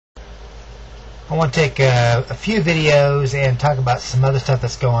I want to take a few videos and talk about some other stuff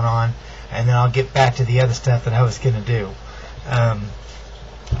that's going on, and then I'll get back to the other stuff that I was going to do.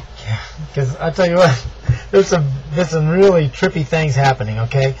 Because I'll tell you what, there's some really trippy things happening.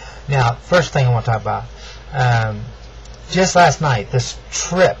 Okay, now first thing I want to talk about. Just last night, this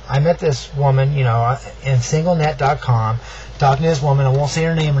trip, I met this woman, you know, in singlenet.com, talking to this woman. I won't say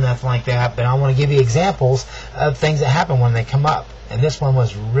her name or nothing like that, but I want to give you examples of things that happen when they come up. And this one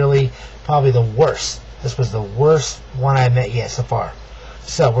was really probably the worst. This was the worst one I met yet so far.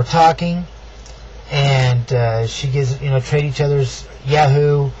 So we're talking, and she gives, you know, trade each other's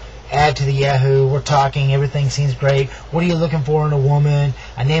Yahoo, add to the Yahoo. We're talking, everything seems great. What are you looking for in a woman?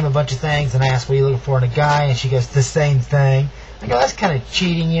 I name a bunch of things, and I ask what are you looking for in a guy, and she goes the same thing. I go, that's kind of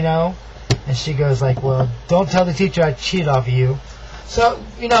cheating, you know. And she goes like, well, don't tell the teacher I cheated off of you. So,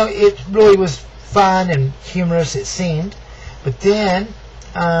 you know, it really was fun and humorous, it seemed. But then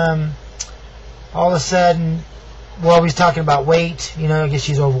all of a sudden, well, we was talking about weight, you know, I guess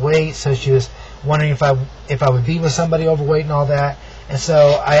she's overweight, so she was wondering if I would be with somebody overweight and all that. And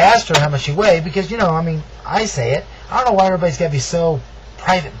so I asked her how much she weighed, because, you know, I mean, I say it. I don't know why everybody's got to be so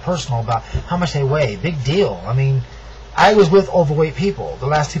private and personal about how much they weigh. Big deal. I mean, I was with overweight people. The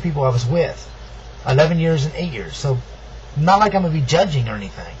last two people I was with, 11 years and 8 years. So not like I'm going to be judging or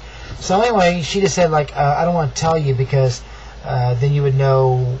anything. So anyway, she just said, like, I don't want to tell you because then you would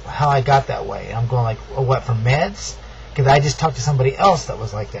know how I got that way. And I'm going like, oh, what, from meds? Because I just talked to somebody else that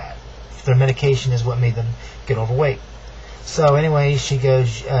was like that. Their medication is what made them get overweight. So anyway, she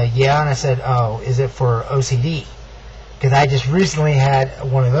goes, yeah, and I said, oh, is it for OCD? Because I just recently had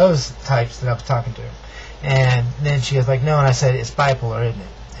one of those types that I was talking to. And then she goes like, no, and I said, it's bipolar, isn't it?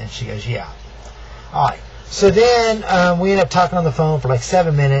 And she goes, yeah. All right. So then we ended up talking on the phone for like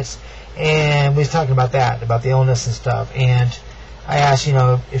 7 minutes, and we was talking about that, about the illness and stuff. And I asked, you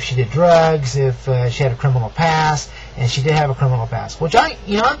know, if she did drugs, if she had a criminal past, and she did have a criminal past. Which I'm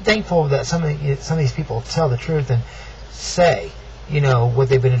thankful that some of these people tell the truth and say, you know, what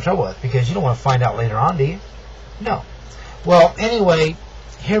they've been in trouble with, because you don't want to find out later on, do you? No. Well, anyway,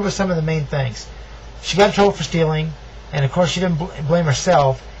 here were some of the main things. She got in trouble for stealing, and of course she didn't blame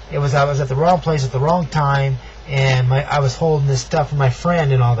herself. It was I was at the wrong place at the wrong time, and I was holding this stuff for my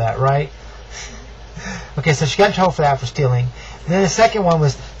friend and all that, right? Okay, so she got in trouble for that, for stealing. And then the second one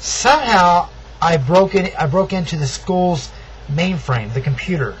was somehow I broke into the school's mainframe, the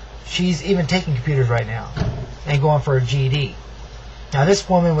computer. She's even taking computers right now and going for a GED. Now this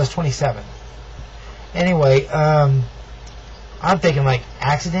woman was 27. Anyway, I'm thinking like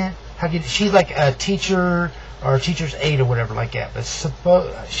accident. How could she's like a teacher or a teacher's aide or whatever like that?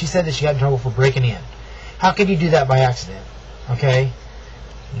 But she said that she got in trouble for breaking in. How could you do that by accident? Okay,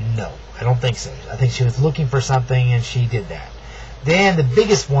 no, I don't think so. I think she was looking for something and she did that. Then the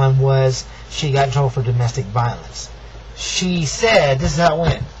biggest one was she got in trouble for domestic violence. She said this is how it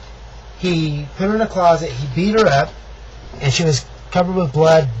went. He put her in a closet, he beat her up, and she was covered with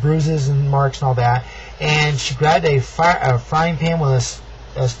blood, bruises, and marks and all that. And she grabbed a frying pan with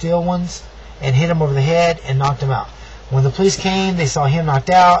steel ones and hit him over the head and knocked him out. When the police came, they saw him knocked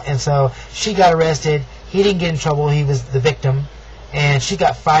out, and so she got arrested. He didn't get in trouble. He was the victim, and she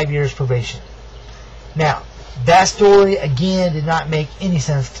got 5 years probation. Now, that story, again, did not make any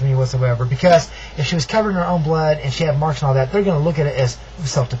sense to me whatsoever, because if she was covered in her own blood and she had marks and all that, they're going to look at it as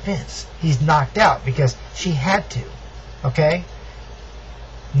self-defense. He's knocked out because she had to. Okay?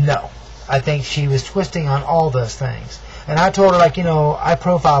 No. I think she was twisting on all those things. And I told her, like, you know, I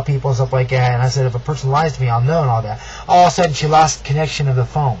profile people and stuff like that, and I said, if a person lies to me, I'll know and all that. All of a sudden, she lost connection of the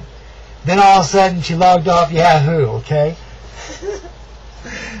phone. Then all of a sudden, she logged off Yahoo, okay?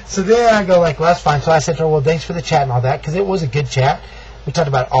 So then I go like, well, that's fine. So I said to her, well, thanks for the chat and all that, because it was a good chat. We talked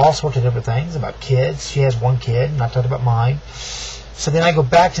about all sorts of different things, about kids. She has one kid, and I talked about mine. So then I go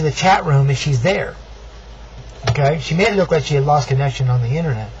back to the chat room, and she's there. Okay? She made it look like she had lost connection on the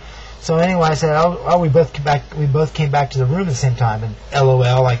internet. So anyway, I said, oh, we both came back to the room at the same time, and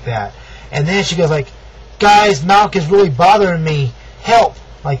LOL like that. And then she goes like, guys, malk is really bothering me. Help,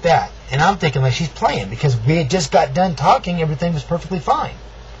 like that. And I'm thinking like she's playing, because we had just got done talking. Everything was perfectly fine.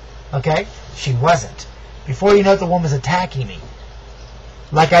 Okay? She wasn't. Before you know it, the woman's attacking me.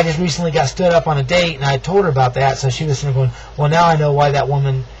 Like I just recently got stood up on a date, and I told her about that, so she was sitting there going, well, now I know why that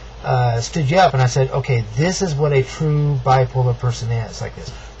woman stood you up. And I said, okay, this is what a true bipolar person is, like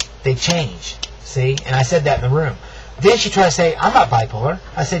this. They change, see? And I said that in the room. Then she tried to say, I'm not bipolar.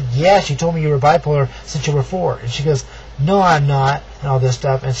 I said, yeah, she told me you were bipolar since you were 4. And she goes, no, I'm not, and all this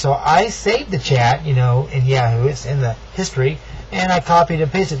stuff. And so I saved the chat, you know, in Yahoo. It's in the history. And I copied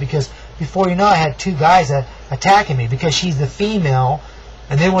and pasted, because before you know, I had 2 guys attacking me, because she's the female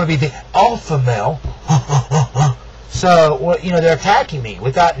and they want to be the alpha male. So, well, you know, they're attacking me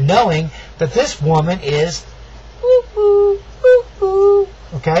without knowing that this woman is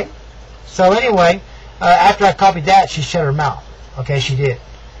okay. So anyway, after I copied that, she shut her mouth. Okay, she did.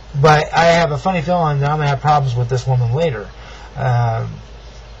 But I have a funny feeling that I'm gonna have problems with this woman later.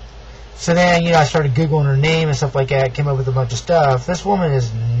 So then, you know, I started Googling her name and stuff like that. Came up with a bunch of stuff. This woman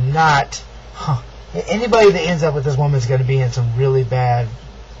is not. Anybody that ends up with this woman is going to be in some really bad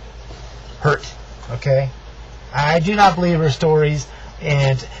hurt. Okay, I do not believe her stories,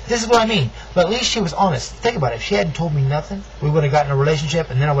 and this is what I mean. But at least she was honest. Think about it. If she hadn't told me nothing, we would have gotten a relationship,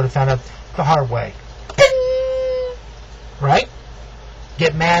 and then I would have found out the hard way. Right?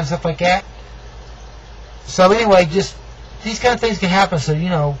 Get mad and stuff like that. So anyway, just these kind of things can happen. So you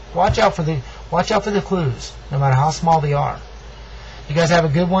know, watch out for the clues, no matter how small they are. You guys have a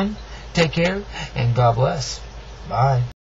good one. Take care, and God bless. Bye.